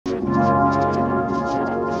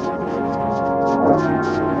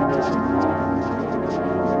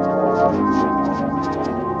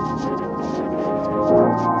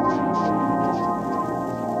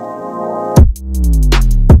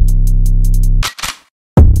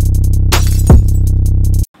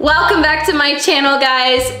Welcome back to my channel,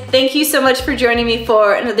 guys. Thank you so much for joining me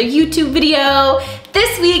for another YouTube video.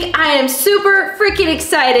 This week I am super freaking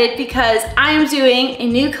excited because I am doing a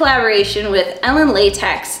new collaboration with Elin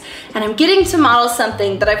Latex, and I'm getting to model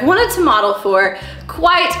something that I've wanted to model for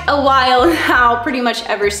quite a while now, pretty much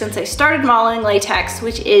ever since I started modeling latex,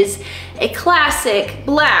 which is a classic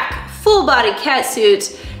black full body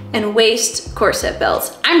catsuit and waist corset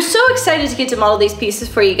belts. I'm so excited to get to model these pieces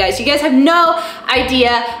for you guys. You guys have no idea.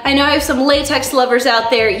 I know I have some latex lovers out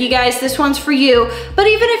there. You guys, this one's for you. But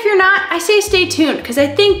even if you're not, I say stay tuned because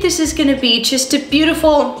I think this is gonna be just a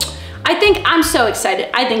beautiful, I'm so excited.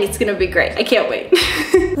 I think it's gonna be great. I can't wait.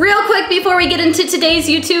 Real quick before we get into today's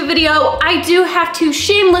YouTube video, I do have to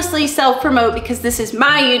shamelessly self-promote because this is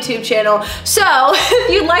my YouTube channel. So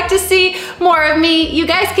if you'd like to see more of me, you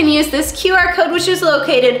guys can use this QR code, which is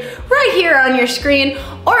located right here on your screen,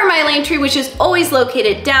 or my link tree, which is always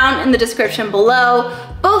located down in the description below.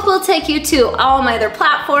 Both will take you to all my other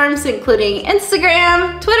platforms, including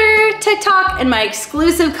Instagram, Twitter, TikTok, and my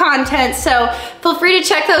exclusive content. So feel free to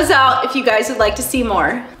check those out if you guys would like to see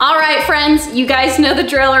more. All right, friends, you guys know the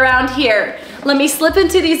drill around here. Let me slip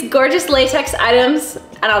into these gorgeous latex items,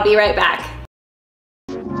 and I'll be right back.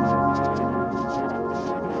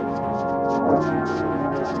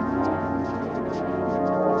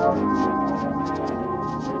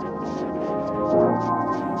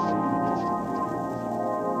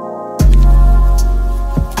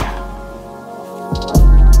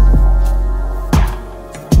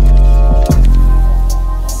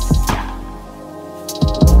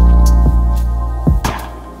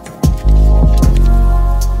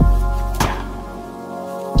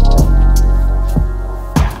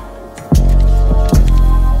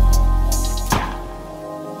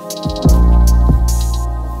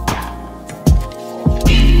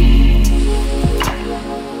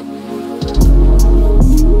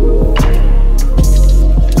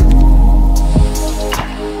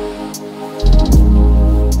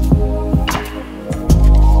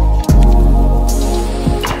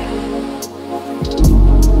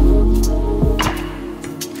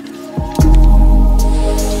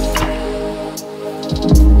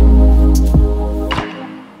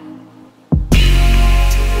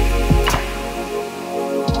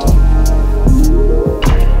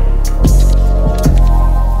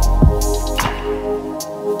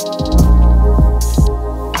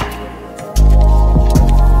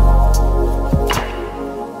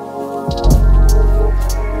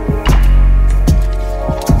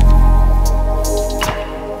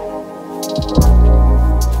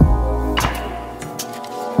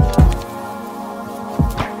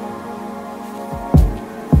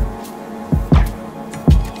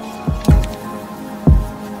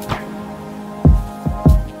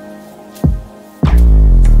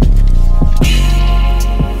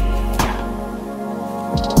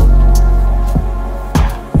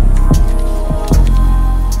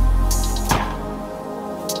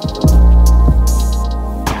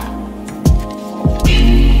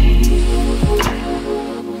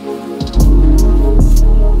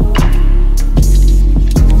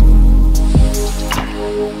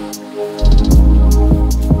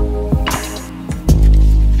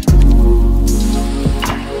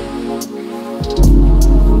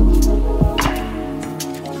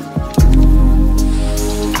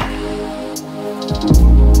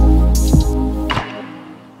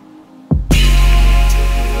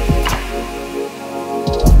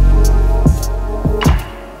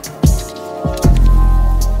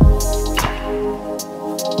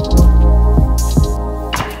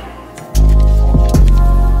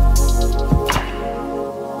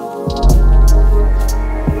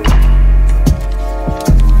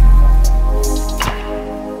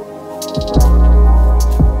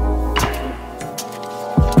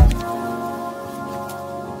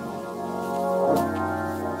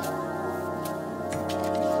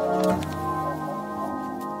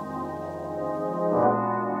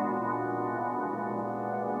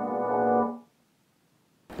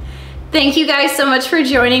 Thank you guys so much for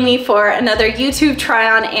joining me for another YouTube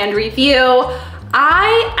try on and review.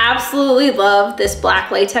 I absolutely love this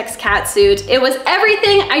black latex catsuit. It was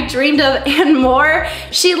everything I dreamed of and more.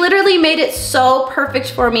 She literally made it so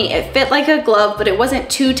perfect for me. It fit like a glove, but it wasn't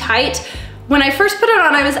too tight. When I first put it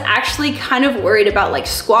on, I was actually kind of worried about like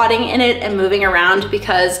squatting in it and moving around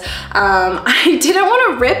because I didn't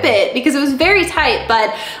want to rip it because it was very tight,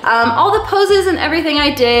 but all the poses and everything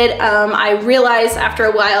I did, I realized after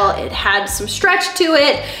a while it had some stretch to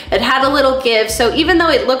it, it had a little give, so even though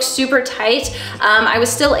it looked super tight, I was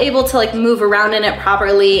still able to like move around in it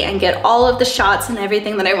properly and get all of the shots and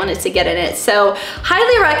everything that I wanted to get in it. So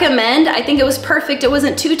highly recommend. I think it was perfect. It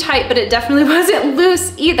wasn't too tight, but it definitely wasn't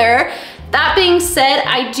loose either. That being said,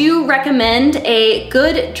 I do recommend a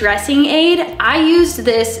good dressing aid. I used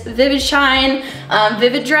this Vivid Shine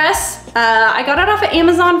Vivid Dress. I got it off of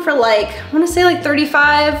Amazon for like, I wanna say like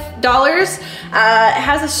 $35. It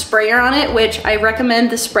has a sprayer on it, which I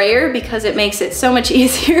recommend the sprayer because it makes it so much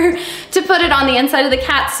easier to put it on the inside of the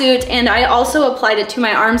catsuit. And I also applied it to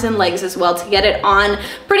my arms and legs as well to get it on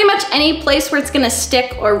pretty much any place where it's gonna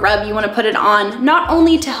stick or rub. You wanna put it on, not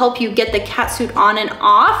only to help you get the catsuit on and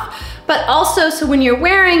off, but also so when you're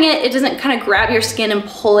wearing it, it doesn't kind of grab your skin and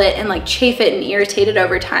pull it and like chafe it and irritate it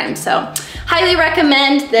over time. So highly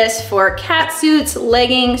recommend this for catsuits,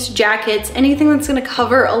 leggings, jackets, anything that's gonna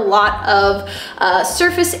cover a lot of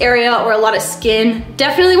surface area or a lot of skin.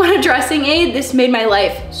 Definitely want a dressing aid. This made my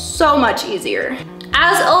life so much easier.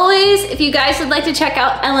 As always, if you guys would like to check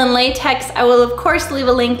out Elin Latex, I will of course leave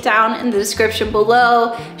a link down in the description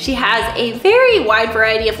below. She has a very wide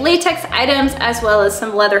variety of latex items as well as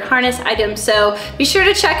some leather harness items, so be sure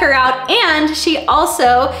to check her out. And she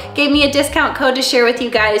also gave me a discount code to share with you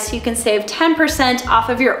guys so you can save 10% off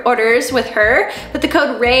of your orders with her with the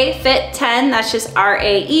code RAEFIT10, that's just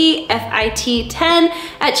RAEFIT 10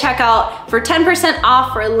 at checkout for 10%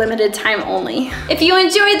 off for a limited time only. If you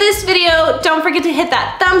enjoyed this video, don't forget to hit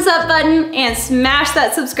that thumbs up button and smash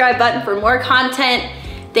that subscribe button for more content.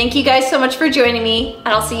 Thank you guys so much for joining me, and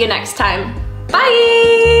I'll see you next time.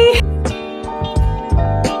 Bye!